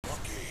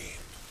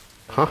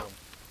Hả?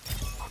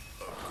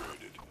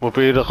 Một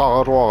bên được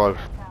khó rồi.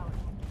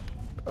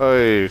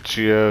 Ê,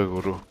 chia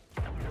guru.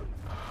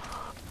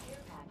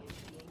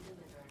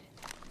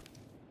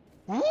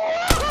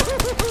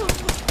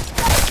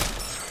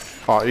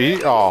 À,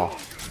 ý à.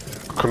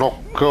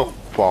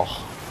 Knockuppa.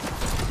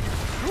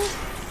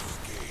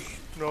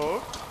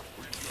 No.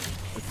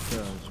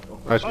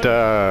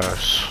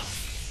 Atas.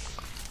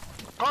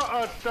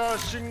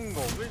 Kaatasin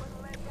mo.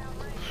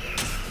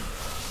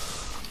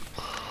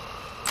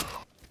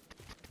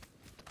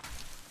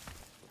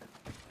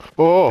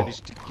 Oh.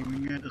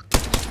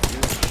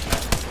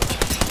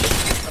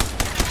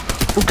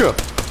 Uka.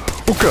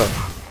 Uka.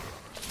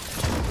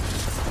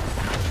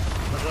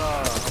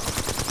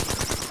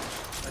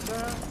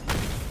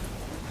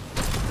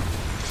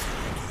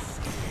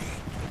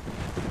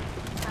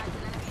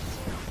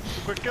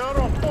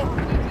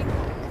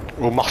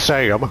 Och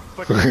Marseille, man.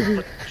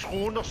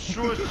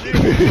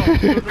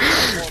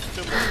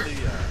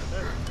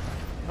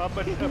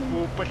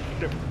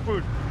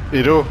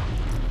 Ido?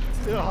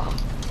 Ja.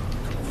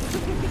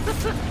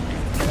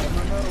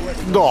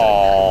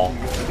 No.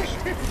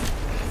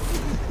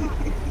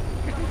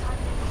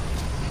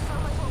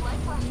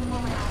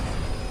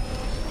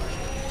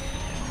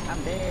 I'm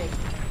dead.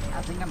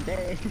 I think I'm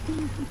dead.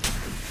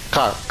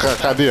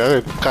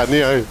 Kan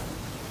ni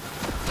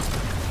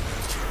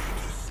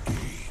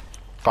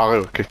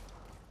Pareukki.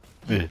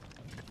 Niin.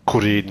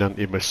 Kurinan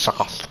imessä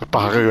kasva.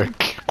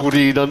 Pareukki.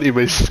 Kurinan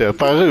imessä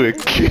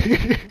pareukki.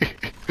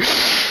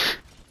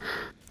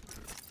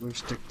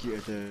 Muistakin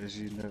eteen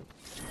siinä.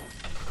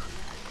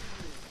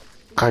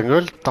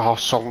 Kangel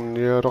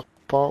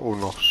tahasonnieroppa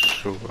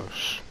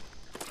unossuus.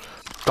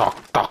 Tak,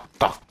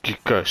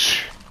 kikös.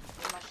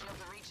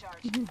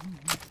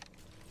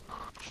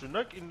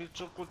 Sunak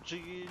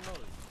initsukutsigin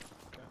oli.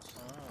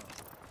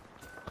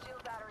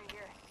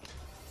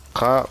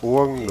 Ka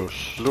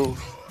uanguslu.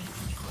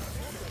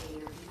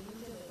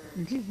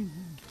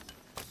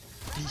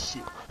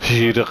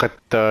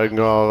 Hiirekattaa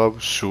ngaarab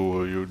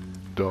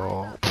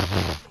suojundaa.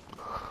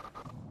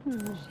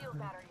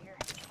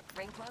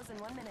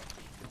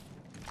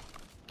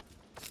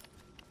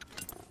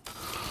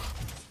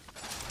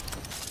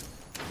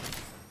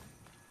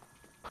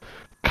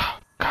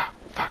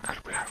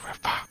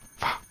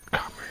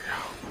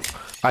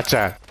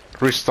 Acha,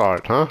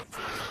 restart, huh?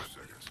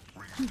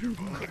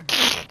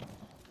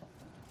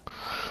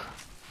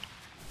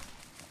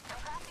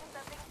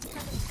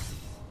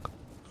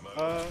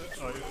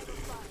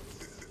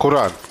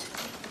 Quran.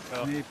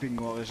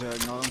 Knieping var så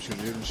en arm så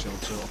det så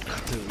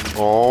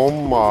Oh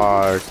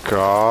my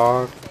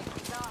god.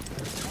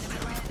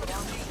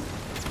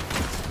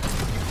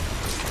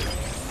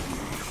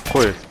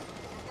 Oi.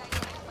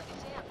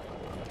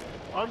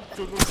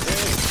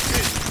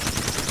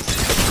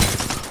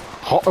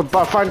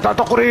 Bafanta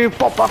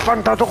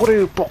to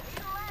gripo.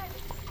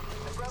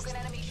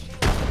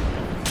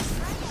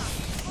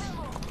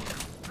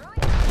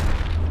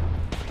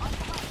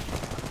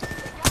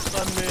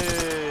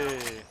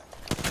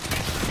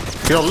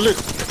 Jolly.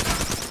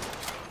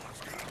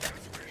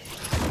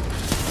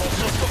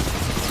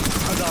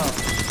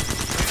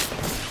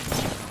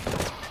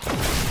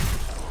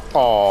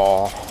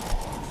 Oh.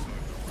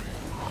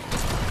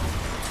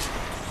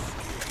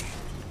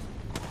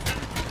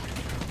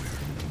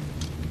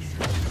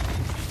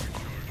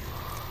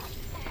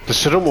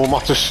 تسرم وما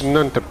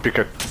تسنن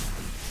تبكت.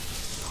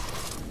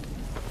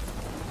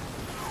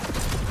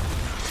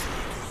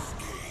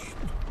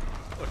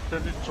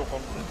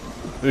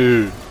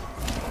 ايه.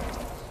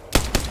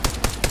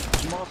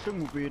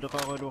 mobiili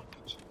qaqaluq.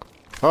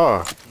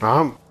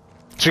 نعم.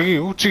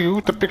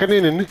 تيجي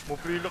تبكنين اني.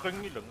 Mobiila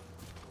kang ilang.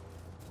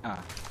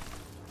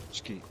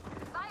 Ski.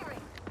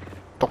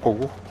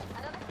 تقوه.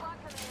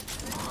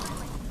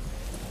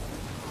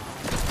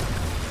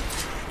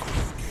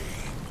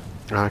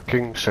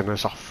 King سنة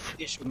صف.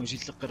 إيش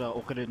مسيلقرا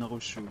وقرينا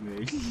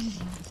غشومي.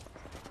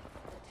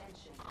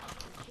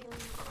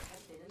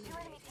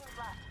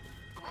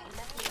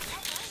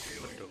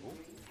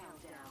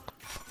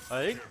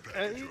 Ay,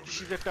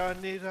 sila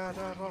tani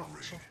rarara.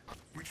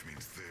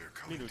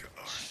 Minutes.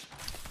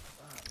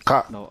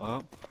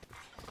 No,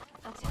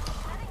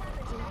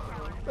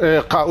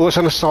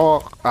 وسنة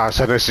السواق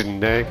سنة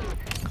سنة.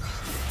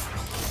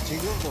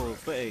 siguro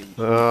pa eh.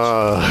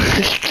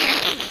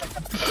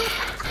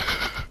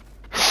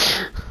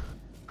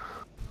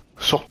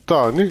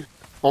 Sottani.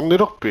 Onni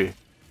roppi.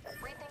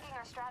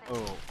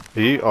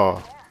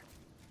 Oh.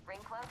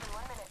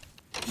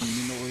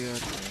 Mino ko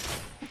yata.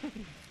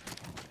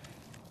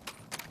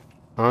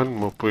 Han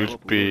mobil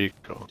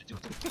pika.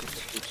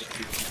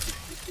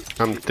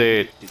 I'm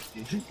dead.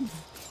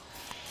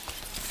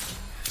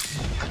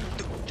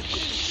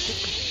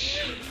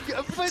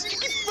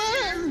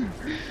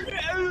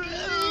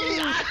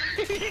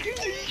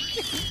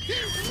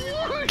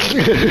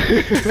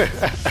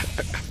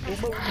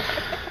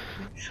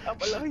 I'm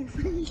alive.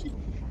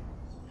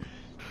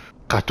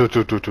 Time to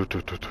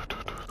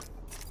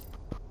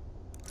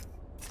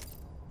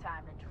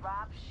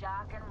drop,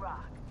 shock, and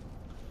rock.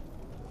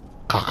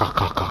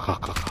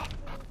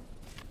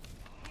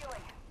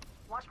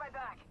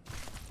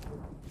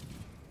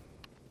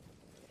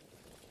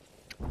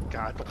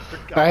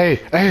 가독들까. 에이,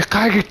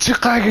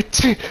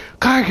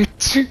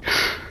 가겠지.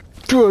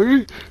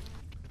 뚜어이,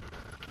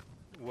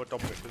 우와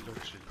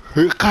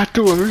덤벨 가,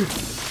 뚜어이,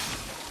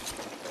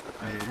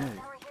 Ayun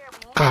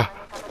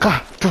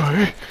가,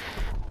 뚜어이.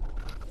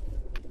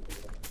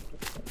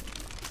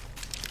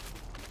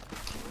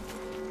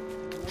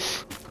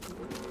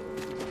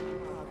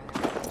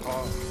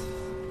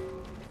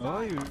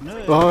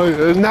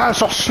 Ayun na. Na,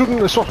 så.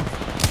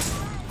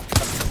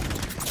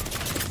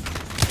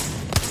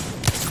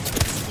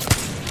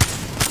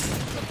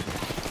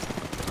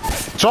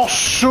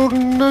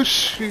 Sorsunne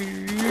si.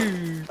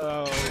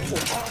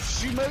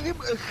 Si Marim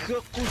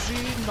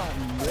kusina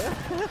mo.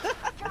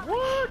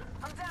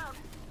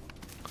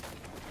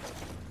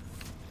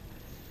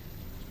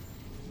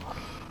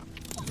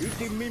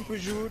 Yung min po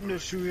na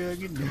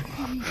suyagin.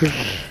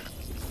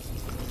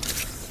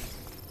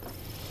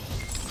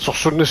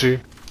 Sorsunne si.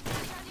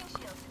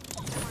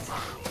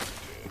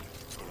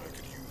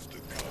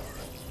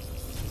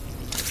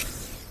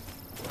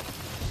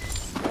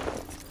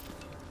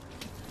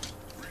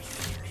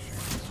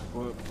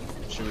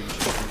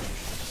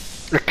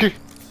 Ekki.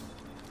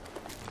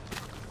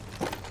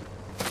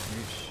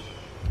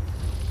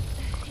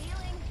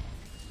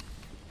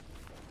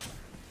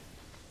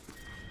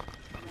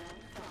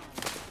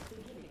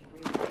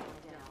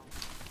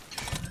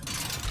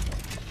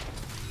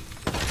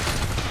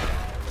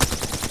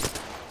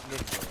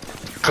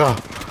 Ka.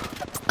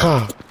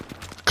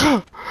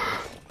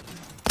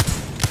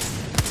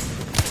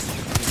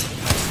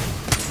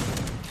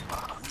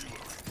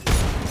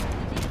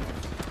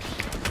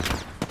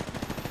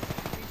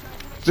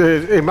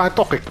 I mig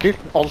dog ikke,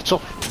 altså.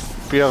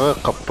 Fjerde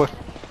kappe.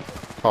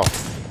 Ja.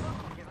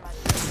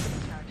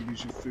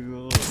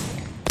 Lucifer.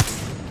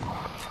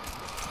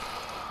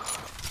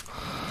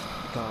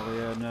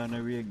 Kaya na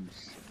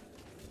wings.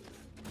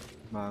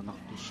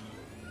 Manaktos.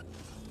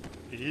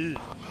 이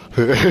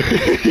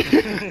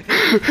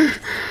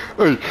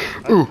Øj,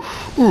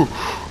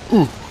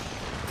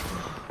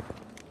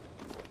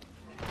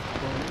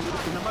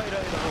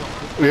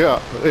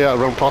 Ja,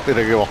 rampart i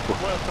det gjort.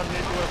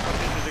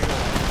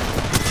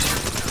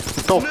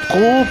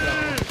 Tokko.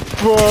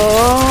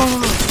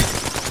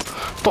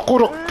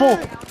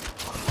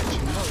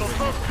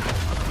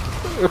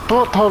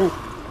 Han.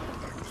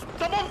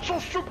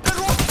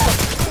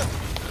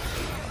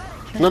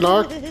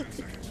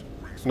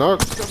 Nej.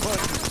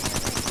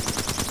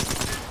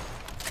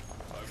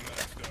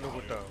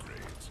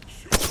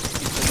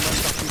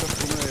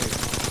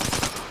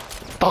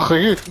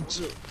 Takke.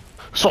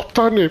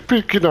 Satan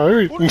pikken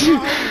uit.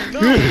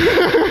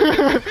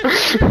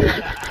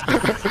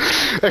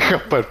 Ik ga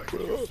pet.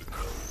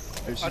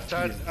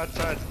 outside.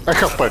 Ik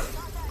ga pet.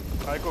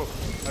 I go.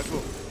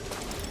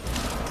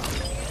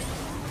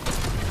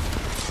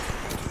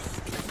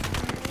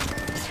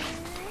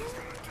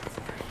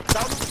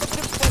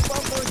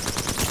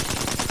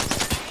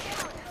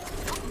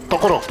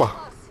 Tokko oppa.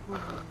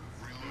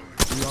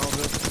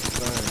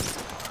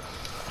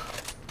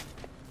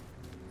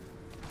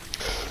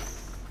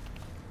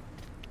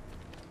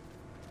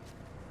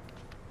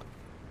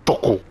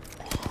 Tokko.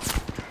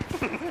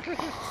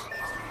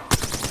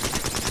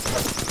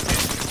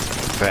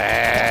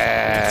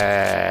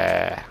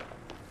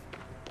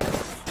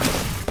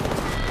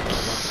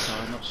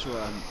 Sana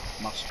suan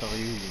Max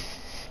Carriuli.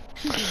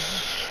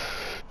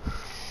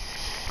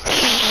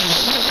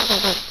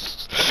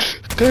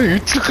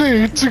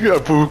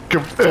 Geitje,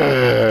 boeken.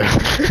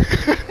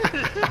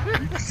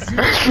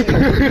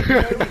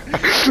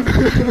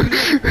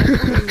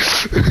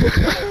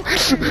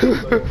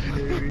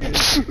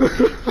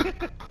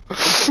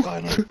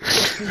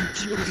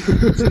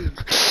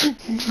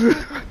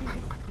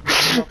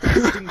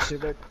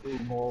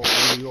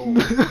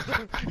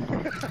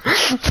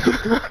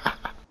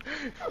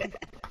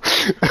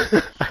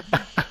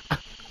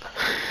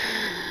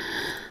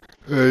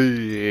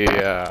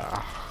 Ja.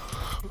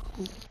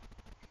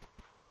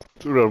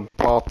 Toen een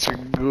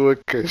plaatsing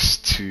door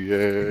kwestie.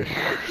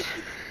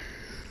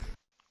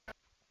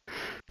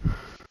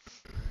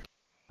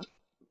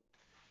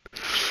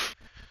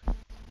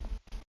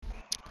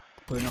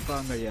 Pwede na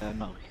kangaya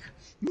na.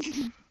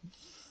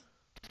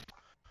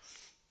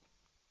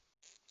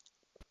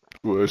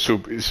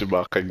 Zo is ze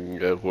maken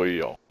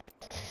royal.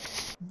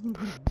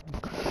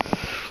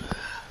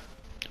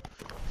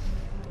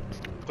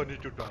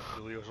 Konnichiwa,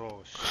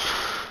 Julius.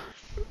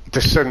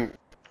 Tässä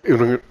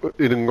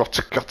in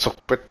ngotse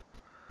katsoppet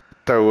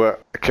tau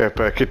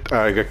kepakit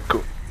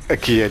aagakku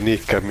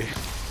akianikami.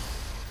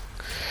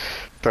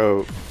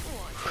 Tau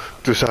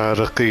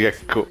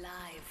tusaaraqigakku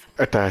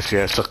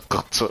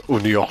ataasiaseqqarta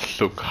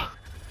uniorluga.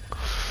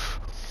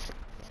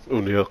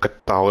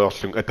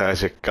 Unioqattaariorlung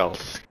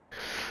ataasikkaarli.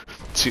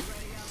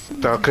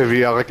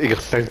 Taqaviarak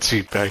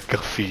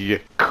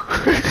igerlantiipaakkarfiakku.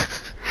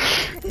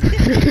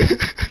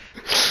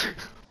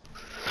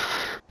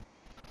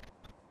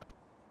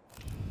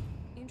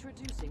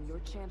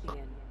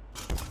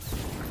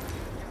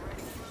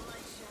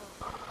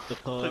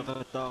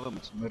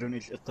 Eqqeeqattaaremat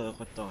malunil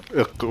eqqeeqattarat.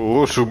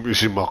 Eqquusum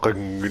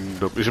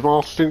isimaqanginnam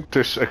isimaarlin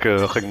tass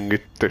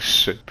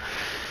akeeqangittassat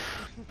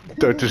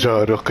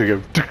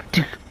taatusaaleqqigam tik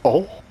tik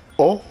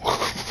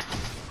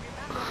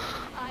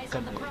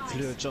Kan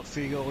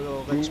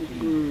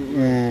flytterfigurioritspil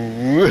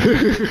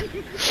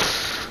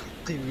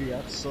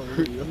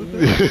qiviarsoriu.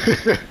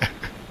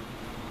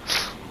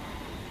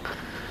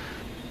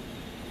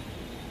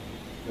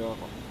 Joo.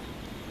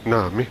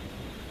 Naami.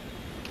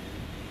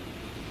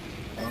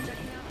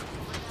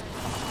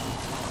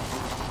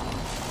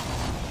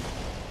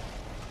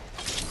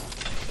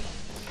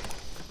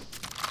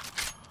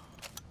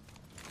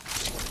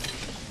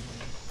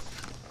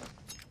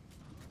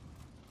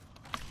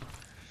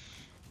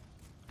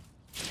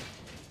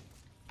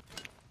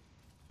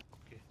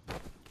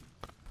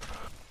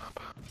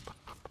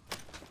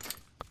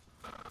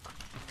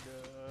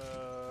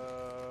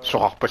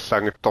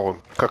 Soqarpallaangittorun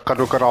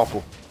kaqqalukaraapu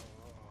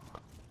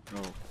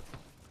Joo.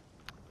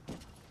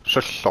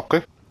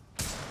 salloqi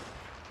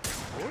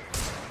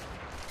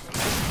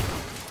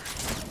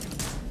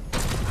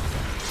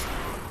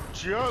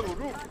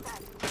지하으로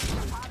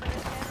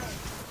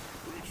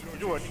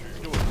이리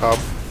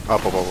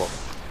아빠봐봐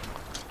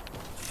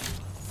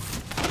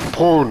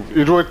폰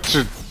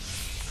이루었지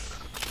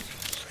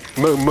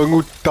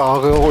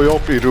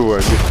망우따가오엽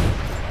이루어니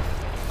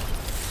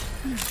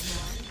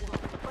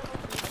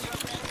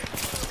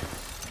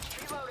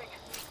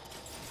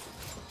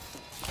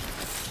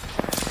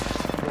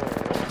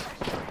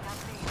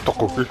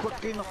떡고기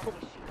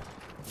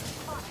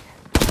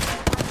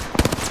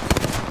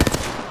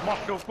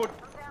막혀 뻗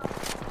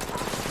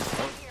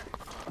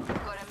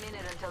Got a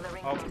minute until the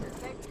ring Up. closes.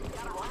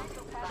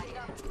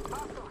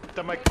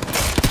 Tämä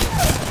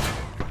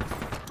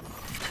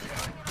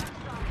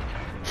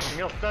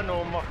Josta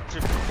no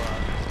maksipaa.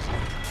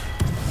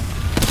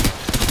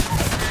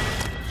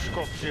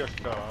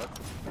 Skopsiasta.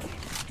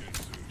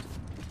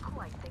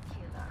 Quite the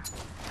killer,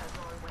 as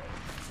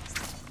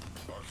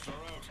always.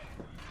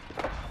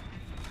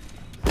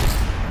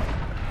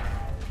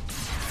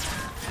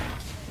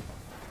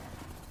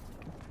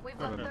 We've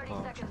got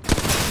 30 seconds.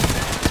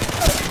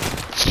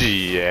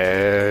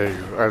 지에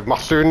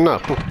막수였나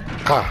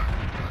또가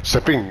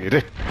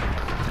세빙이래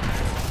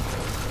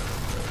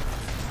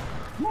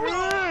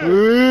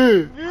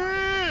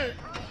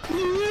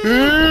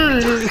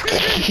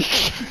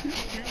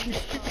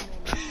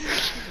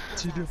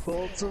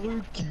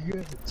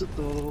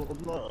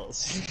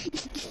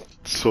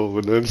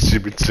Sådan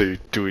simpelthen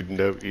du er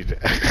nok i det.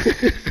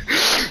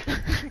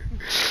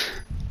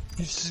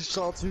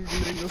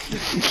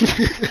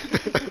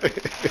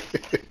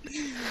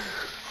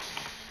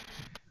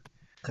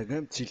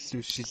 Kagam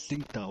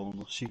tilluusilling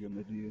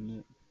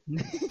tarunersigamaliuna.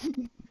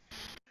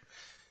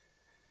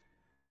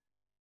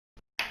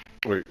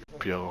 Oj,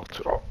 pirat.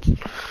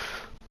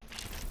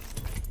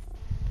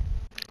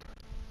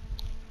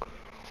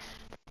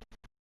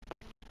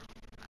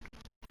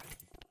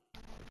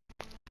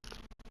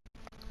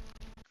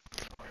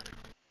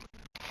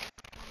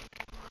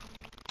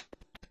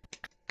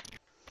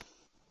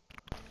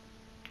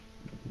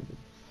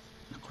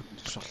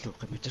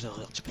 Sorluuqa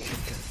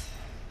mitalereertipillakka.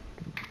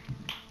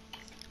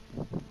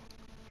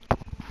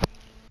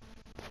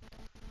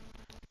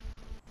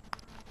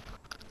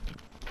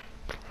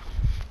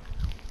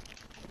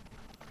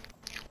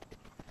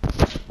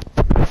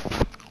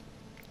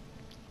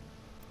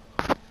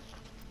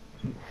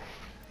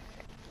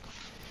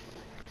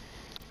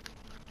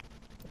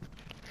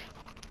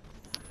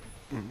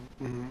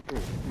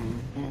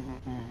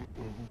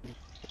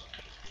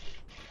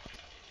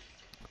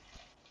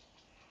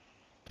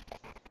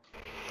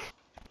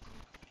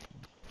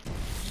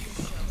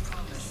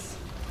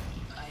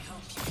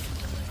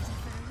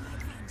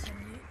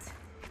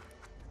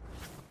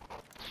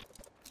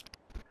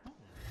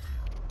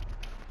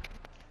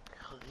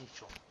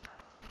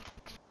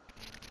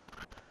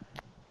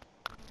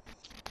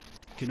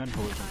 Kinan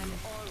hoida.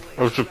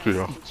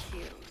 어cep트야.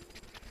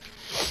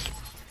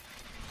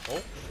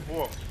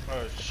 우와.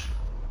 아이씨.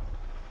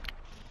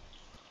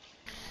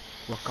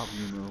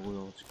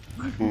 Waqarninuuruyorti.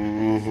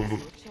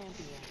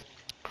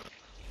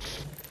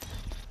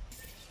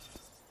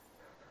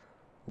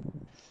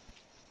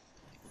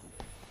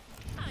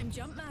 I'm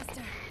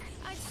Jumpmaster.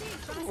 I'd say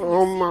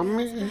Oh,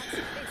 mommy.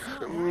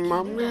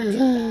 Mommy.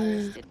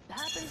 it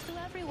happens to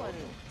everyone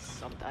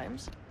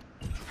sometimes.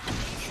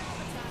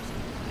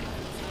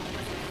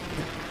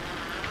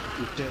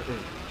 Utere.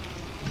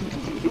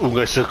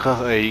 Ungasaqa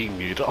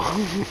aingira.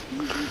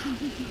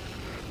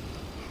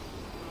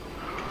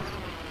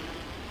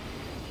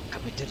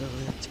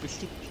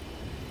 Mitalereertipillik.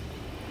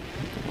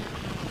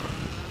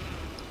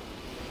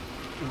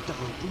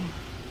 Utarupun.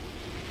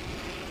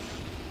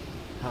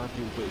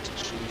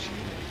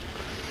 Haadiupaitsuusiina.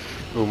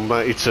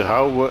 Umma itse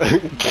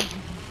houden.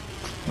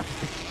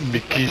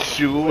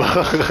 Mikisu.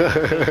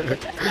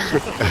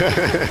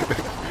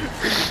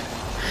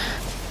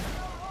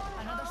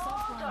 Another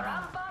soft one.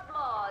 Rampart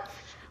mods.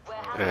 We're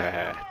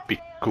having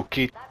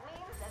Pikkukit. that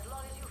means as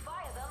long as you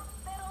fire them,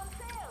 they're on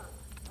sale.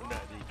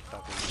 Nää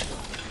liikittaa.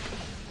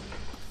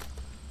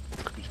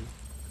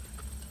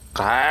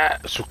 가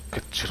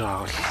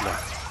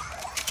숙개치라갈라.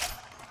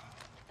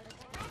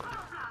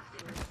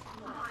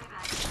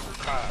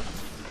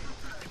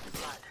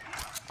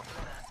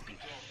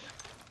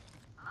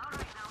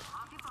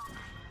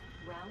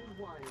 Round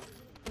one.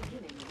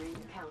 Beginning ring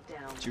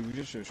countdown.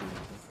 지우셨어요, 저거.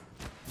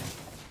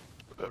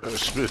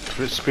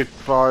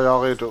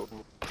 Spitfire'id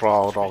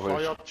Proud'id.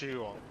 Fire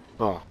G1.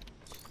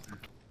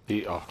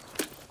 Ja.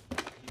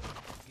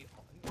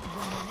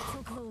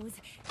 So close.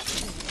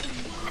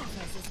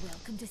 Others is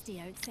welcome to stay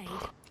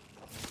outside.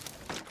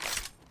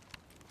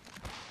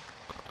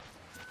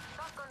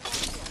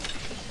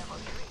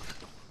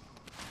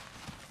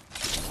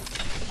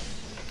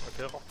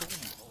 내가 조금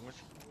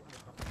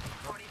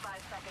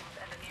 45 seconds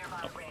and a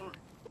nearby ring.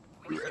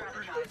 We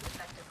strategize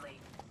effectively.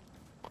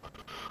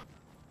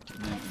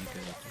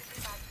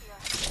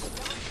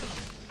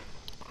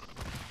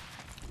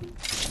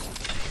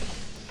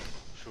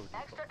 shoot.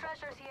 Extra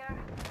treasures here.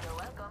 You're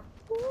welcome.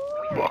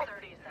 We have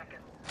 30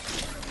 seconds.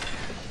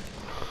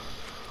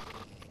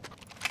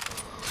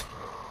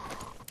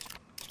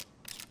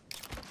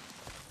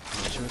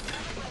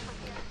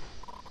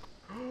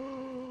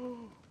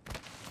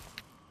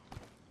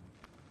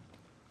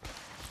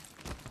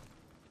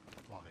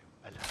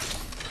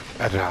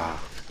 Ada.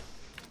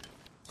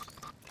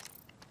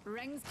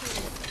 Rings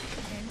closed.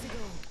 10 to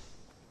go.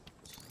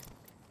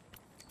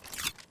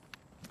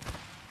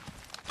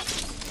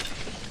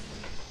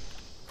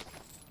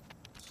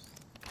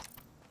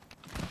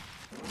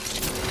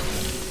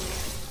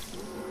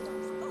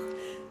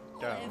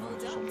 Level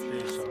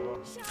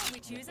up. Shall we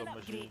choose an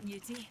upgrade,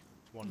 Newty?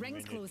 One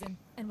Rings minute. closing,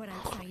 and we're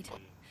outside.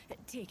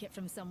 Take it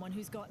from someone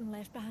who's gotten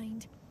left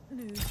behind.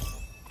 Move.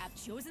 I've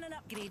chosen an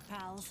upgrade,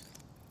 pals.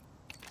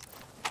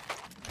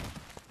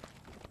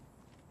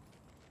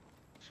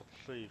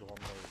 석쇠로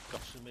한번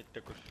가슴에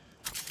떼고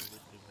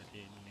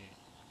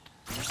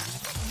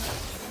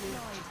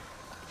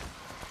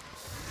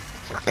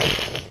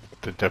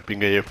Det der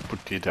binger jeg på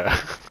det der.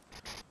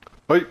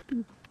 Oj!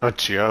 Og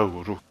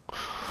tjævru.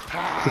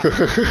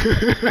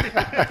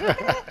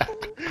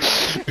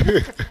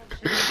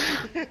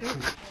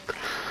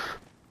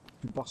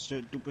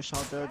 Bastard, du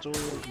besade zo.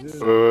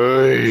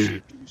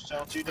 Oj! Du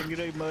staat hier dan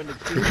iedereen maar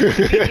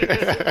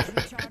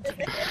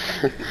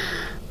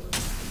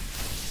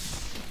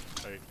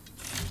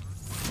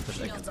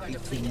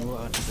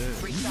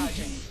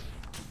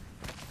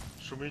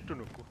숨이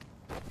뜨는고.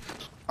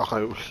 Aka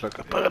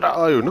ullaga.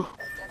 Pagara ayo no?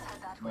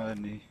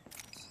 nee.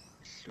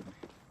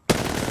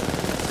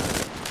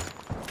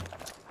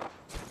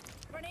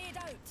 Grenade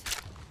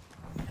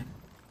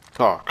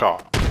out. Ka.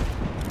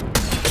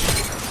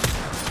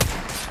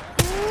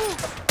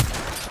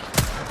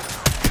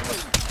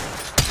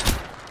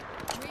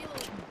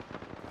 Reloading.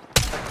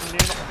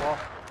 니는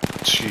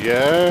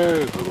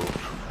Tjævru.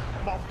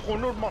 막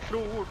보는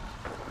맛로.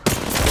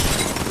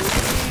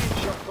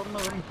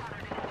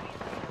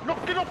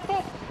 Knock it up,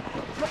 pop.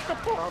 Knock the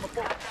pop.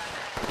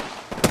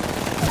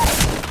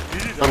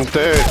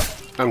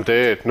 I'm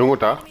dead. Nu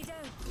da. Enemy down.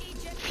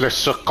 Egypt.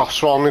 Flesser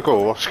kasvarni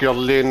går. Skal jeg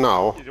lige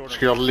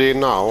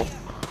now?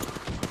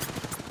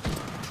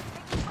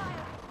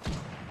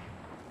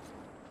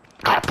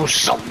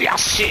 Kapusson jeg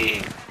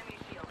ser.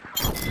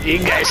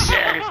 Ingen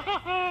ser.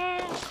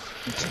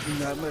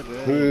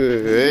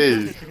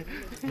 Hey.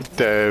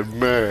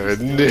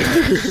 Dæmmen.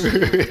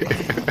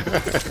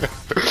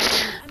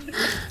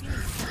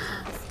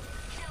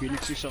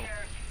 Phoenix is al.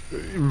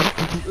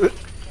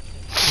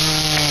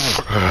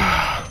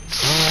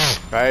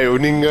 Hey,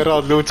 uninger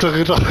aan loodsen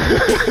gedaan.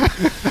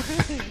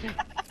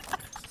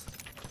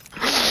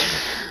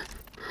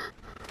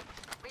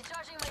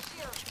 Recharging my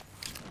shield.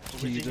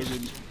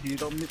 Hier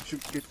dan met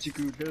zo'n ketje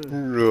gule.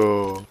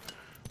 No.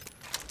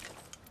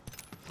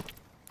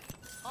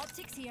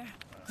 Optics here.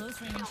 Close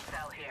range.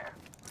 Cell here.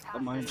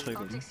 Op mijn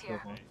schreeuwen. Optics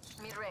here.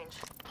 Mid range.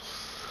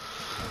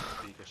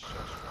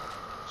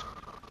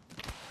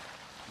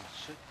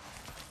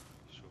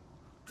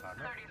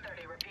 나는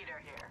 30-30 repeater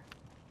here.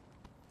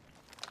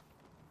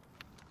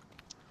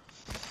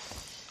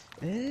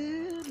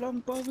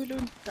 Lampa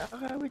willen.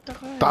 Tagay.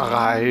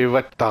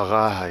 Taraiva.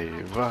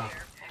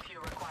 If you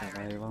require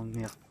Tagay van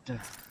merde.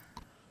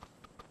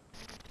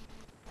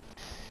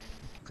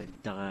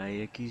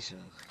 Tagay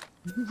kiezer.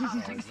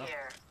 optics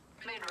here.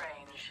 Mid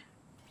range.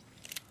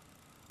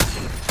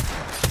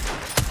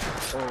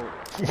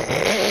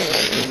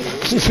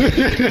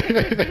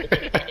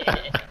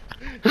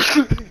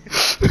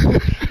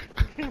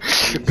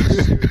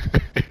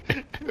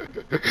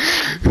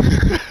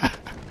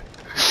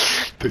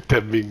 Det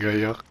er minga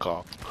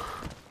jakka.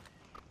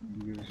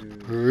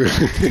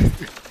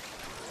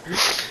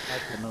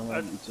 En dan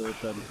wel iets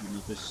uit de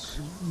Phoenix.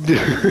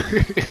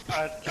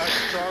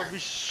 아까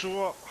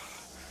미소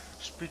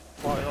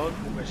스피드파이어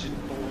보면서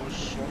또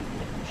손.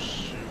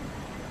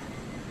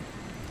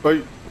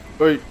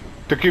 Oi,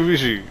 tekje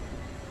visie.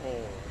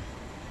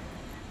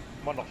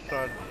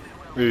 만났다.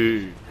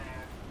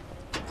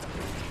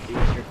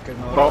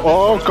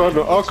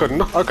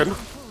 Kan.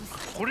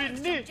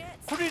 구리니.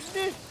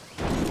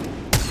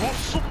 뭐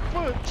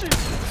슈퍼지.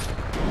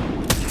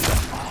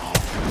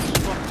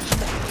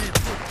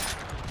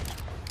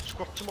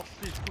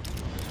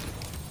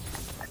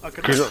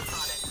 그냥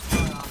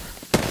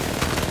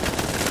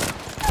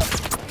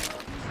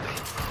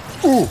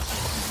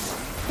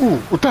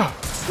웃다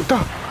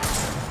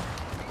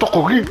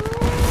떡고기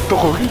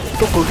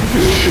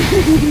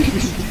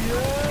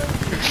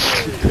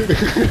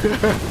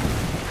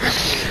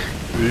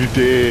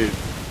이제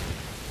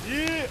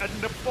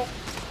Anda po.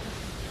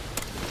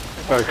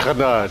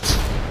 granaat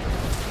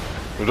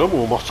dat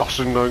moet maar zacht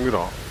zijn dan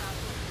gedaan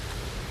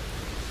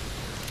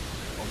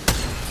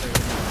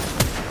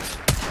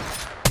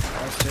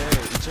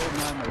It's all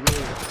man, I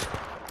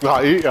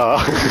will. nee ja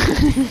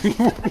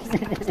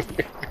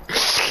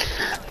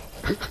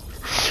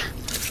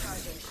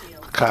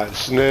ga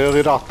snel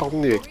in dat dan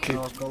niet Ja,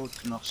 koud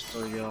nasto,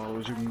 ja,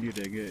 we zoeken die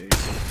dingen.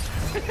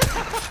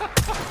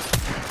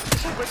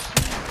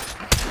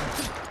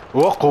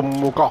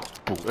 welkom op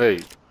kapu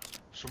hey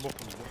Sumok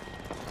mo.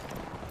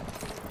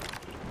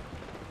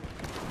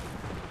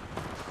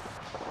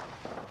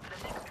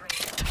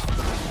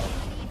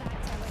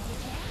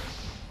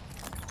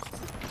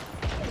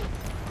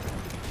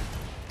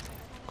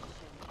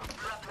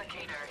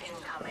 Replicator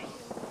incoming.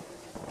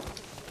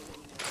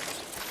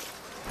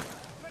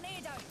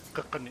 Grenade out.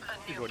 Kakani.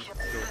 Igon.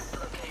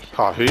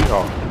 ha hi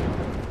ja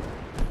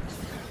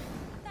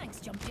Thanks,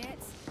 jump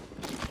jets.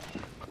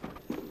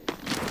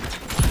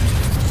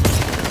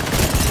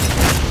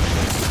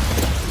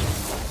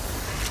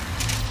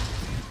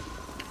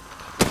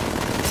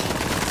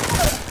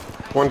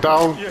 one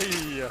down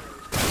Ja.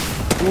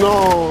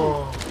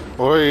 no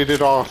oi dit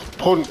daar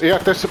prøv ja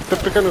det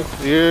begynder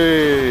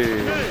yeah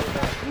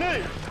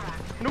Nee.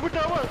 Nu går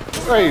det.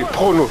 hey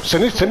prøv nu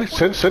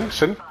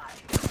send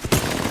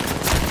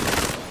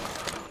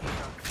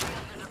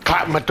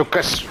klar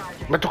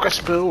men du kan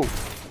spille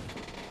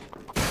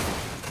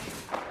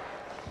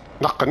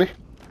nakkani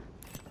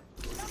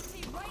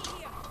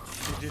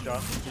Hindi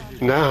lang.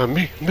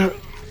 nami na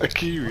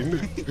akiwin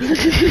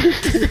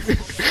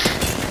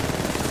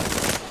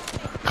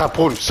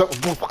kapon sa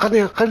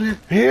kanya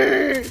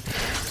hey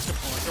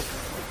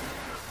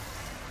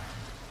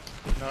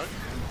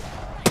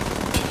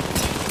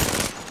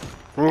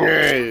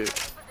Hey.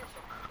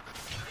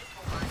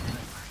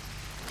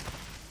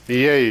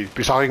 Yay,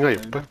 bisa nga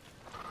yun ba?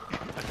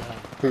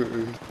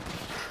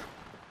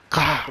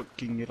 Ka,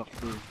 Fucking get up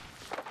there.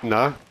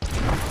 na?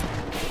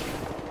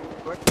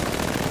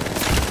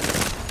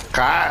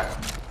 Ka.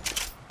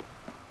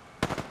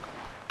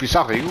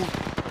 Bisa kayo?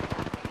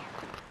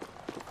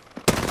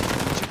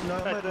 No,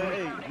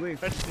 hey, wait.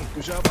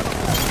 We zijn maar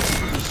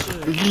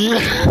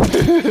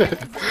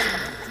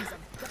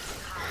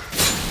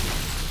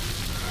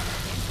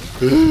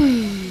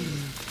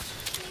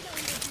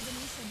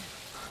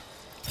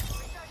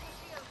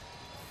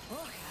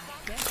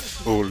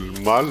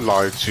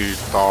Ulmalajti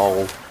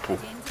taupu.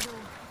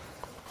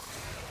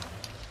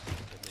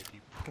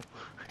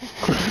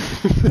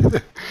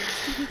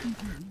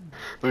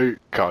 Ei,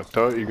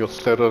 kata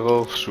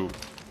ingerstedere su.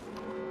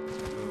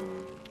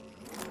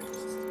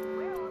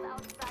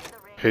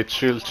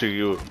 Headshield til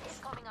you.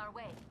 Coming our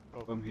way.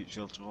 Kom hit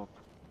shelter op.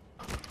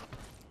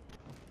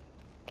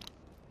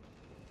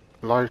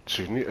 Lights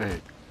ni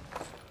ei.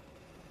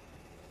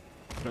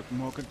 Dat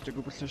maak ik te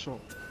goed zo.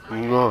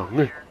 Na,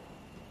 mi.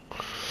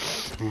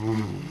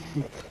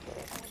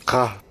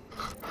 Ka.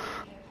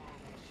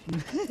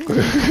 Care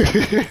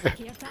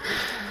package coming.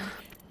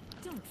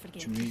 Don't forget To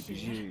to me, share.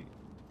 busy.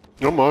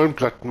 No mind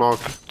black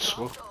market.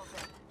 So. Open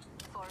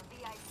for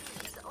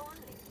VIPs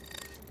only.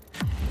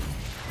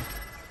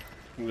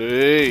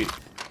 Nee.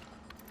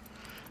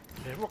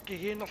 Ne mo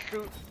kihin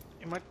ako.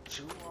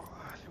 Imatsu.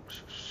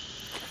 Luxus.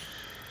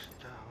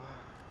 Dawa.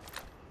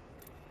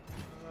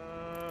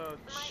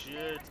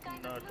 Shit.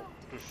 Na to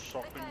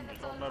shopping on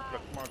the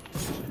black market.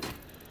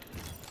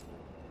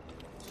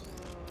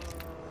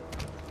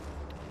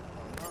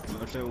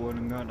 Dat is gewoon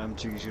een gaan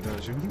tegen je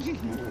daar zo.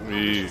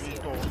 Ei.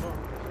 Ito.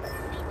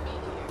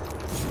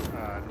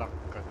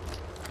 Nakkat.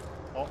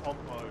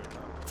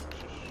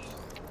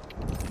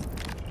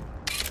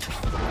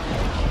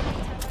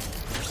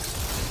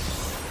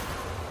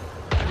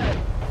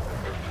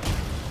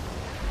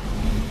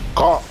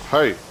 Ka,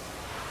 hey.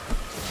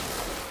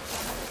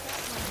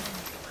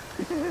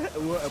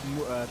 We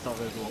dat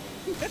is wel.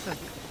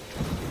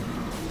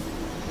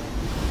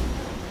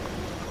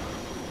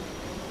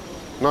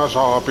 Na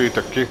saa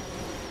piitäkin.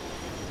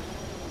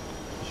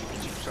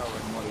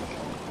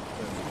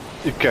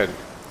 Iken. Care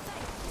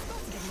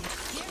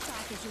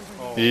package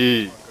over there.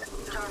 Ei.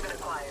 Target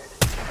acquired.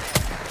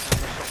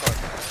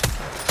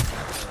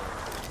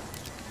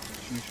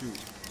 Shoot.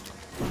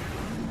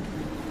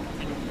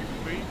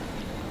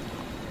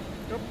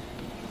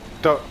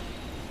 Da.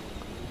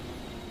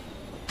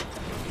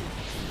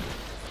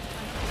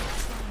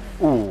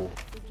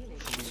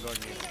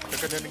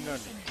 Nagkanalingan.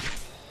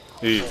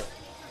 Ei.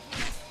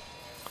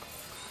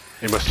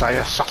 I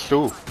masaya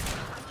sallu.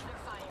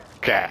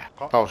 Ka.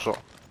 Also.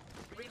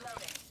 Fling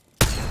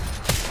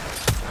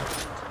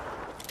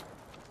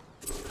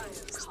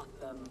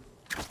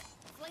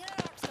an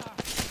arc star.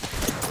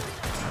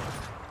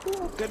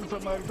 Ken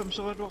van mij van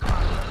zo door.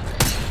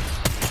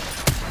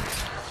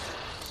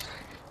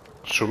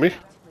 Sumi.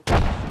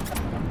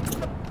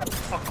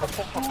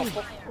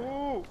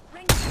 Ooh!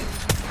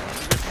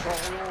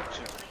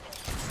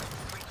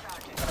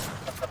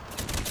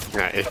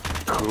 Nga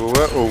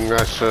ikuwa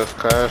unga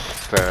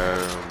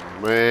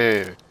sekastame.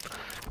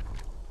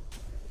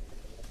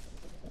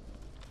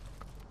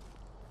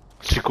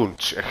 Sekund,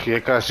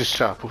 hieka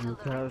sissapu.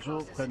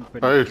 Casual,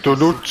 Ai,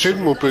 tulutsin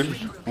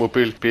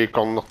mobil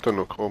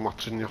piikonnertunu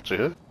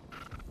kruumartinniartiga.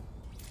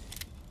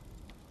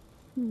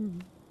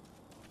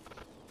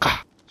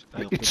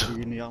 It's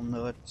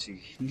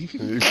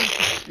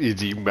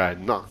idi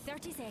manna.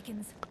 30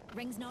 seconds.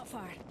 Ring's not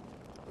far.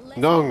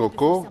 No,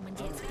 ngoko. Someone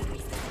gets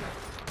restarted.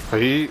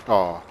 Hei,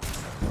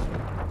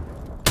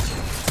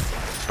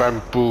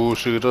 bamboo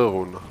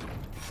sideruna.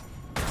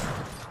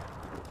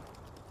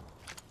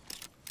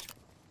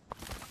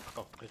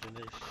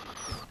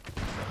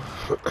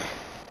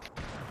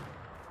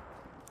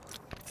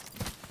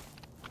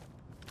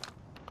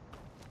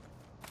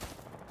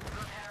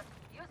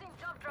 Using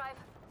jump drive.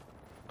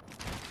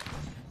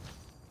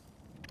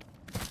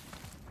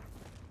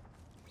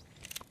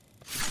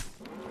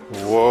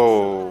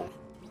 Whoa.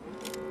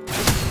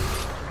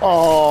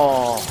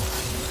 Oh.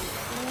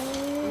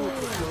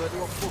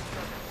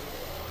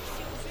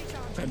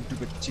 Bantu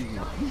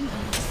kecil.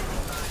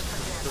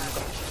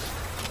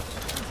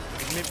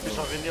 Ini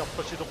bisa ini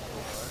apa sih dok?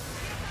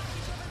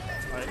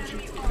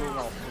 Itu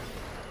ngapa?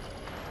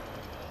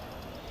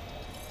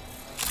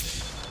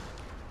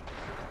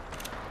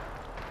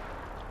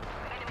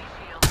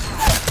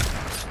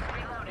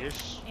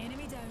 Yes.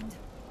 Enemy downed.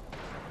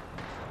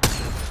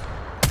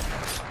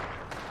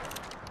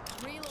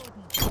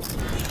 Reloading.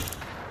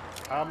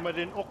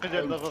 Amarin ook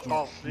din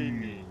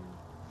nakakasini.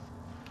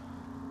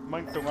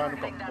 Mangtungan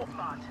ko po.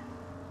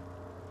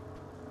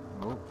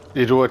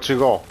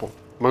 이루어지고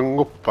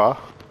망고빠.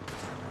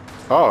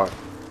 아,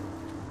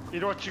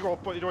 이러치고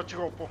오빠.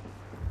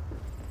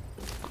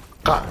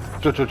 가.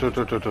 저.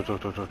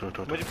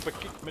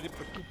 Meripaki.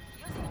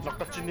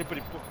 Nakachini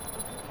peripo.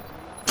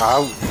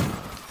 아우.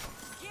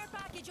 Care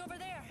package over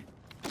there.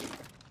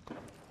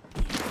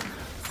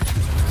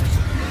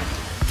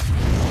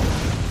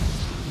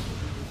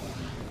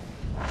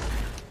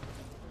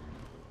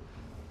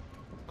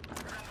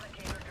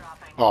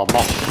 아,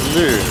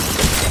 막리.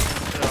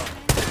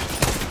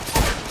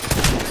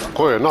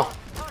 거에나.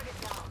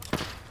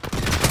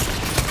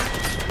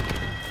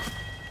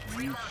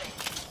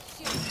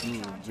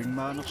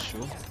 Wingman of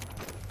sure.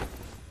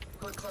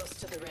 We're close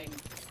to the ring.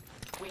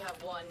 We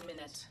have 1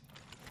 minute.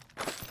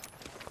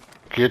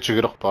 기회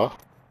주기로 봐.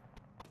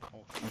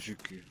 Aşık.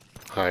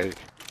 아이.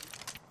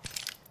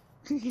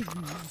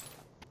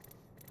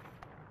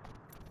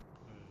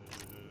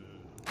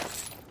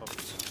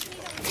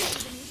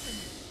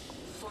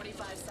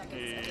 45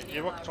 seconds.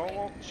 이박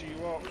저거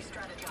지워.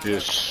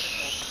 예스.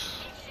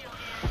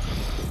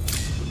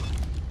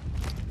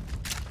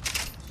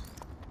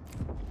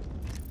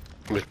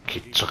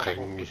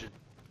 미키츠랭이.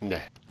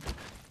 네.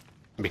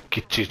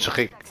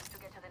 미키치츠랭.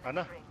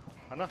 하나.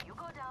 You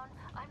go down.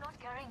 I'm not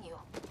carrying you.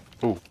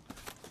 오.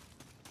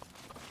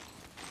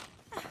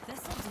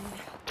 This'll do.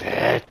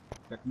 네.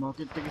 Kijk, maak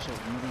dit tegen zo.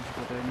 Maar dan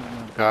gaat hij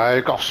niet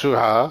아이,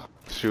 꺽수하.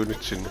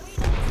 시우니친.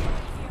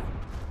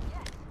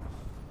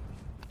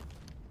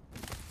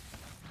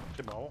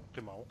 Timao.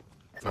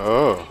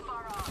 어.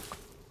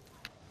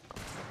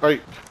 아이.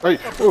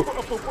 오.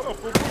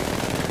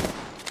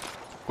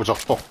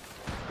 고작복.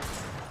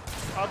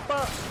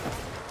 Apa?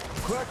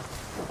 Quick.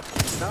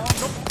 Down.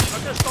 Nope. I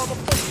just saw the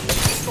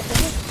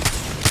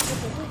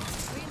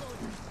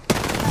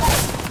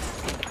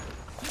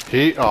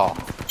히아.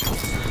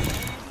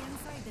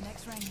 Inside the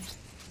next ring.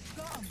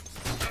 Got him.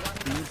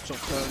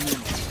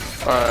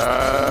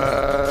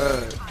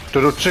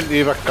 드루친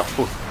이백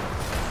갑부.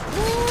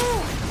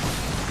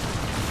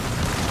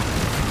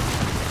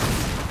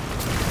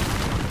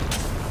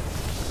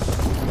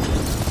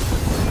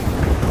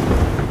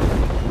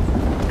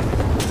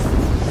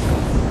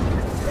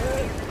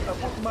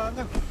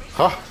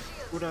 하?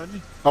 Udah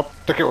nih. 앞,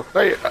 take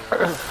에이.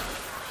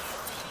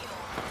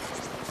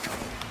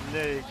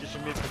 네,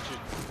 기심이 그치.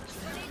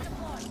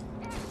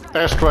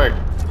 에스트랙.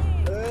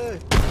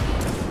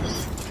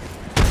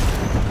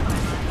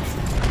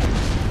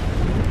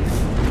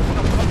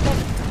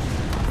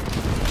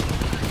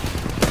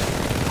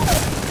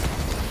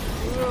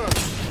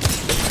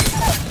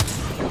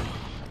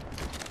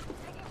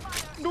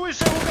 누이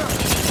세우가.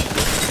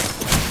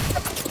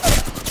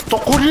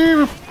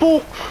 떡구리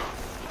뽁.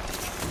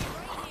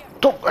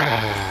 떡.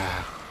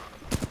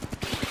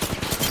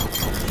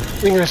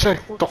 잉여생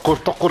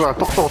떡구라.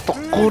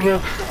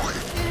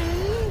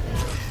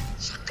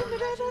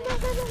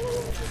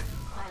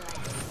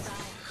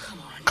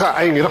 가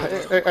아잉이라. 굿.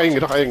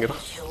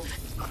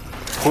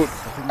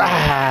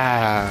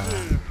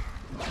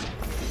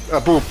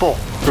 뿌.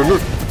 눈.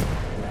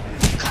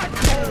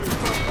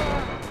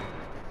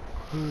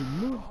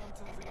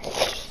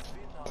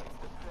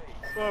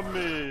 Mami.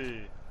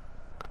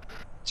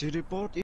 J-report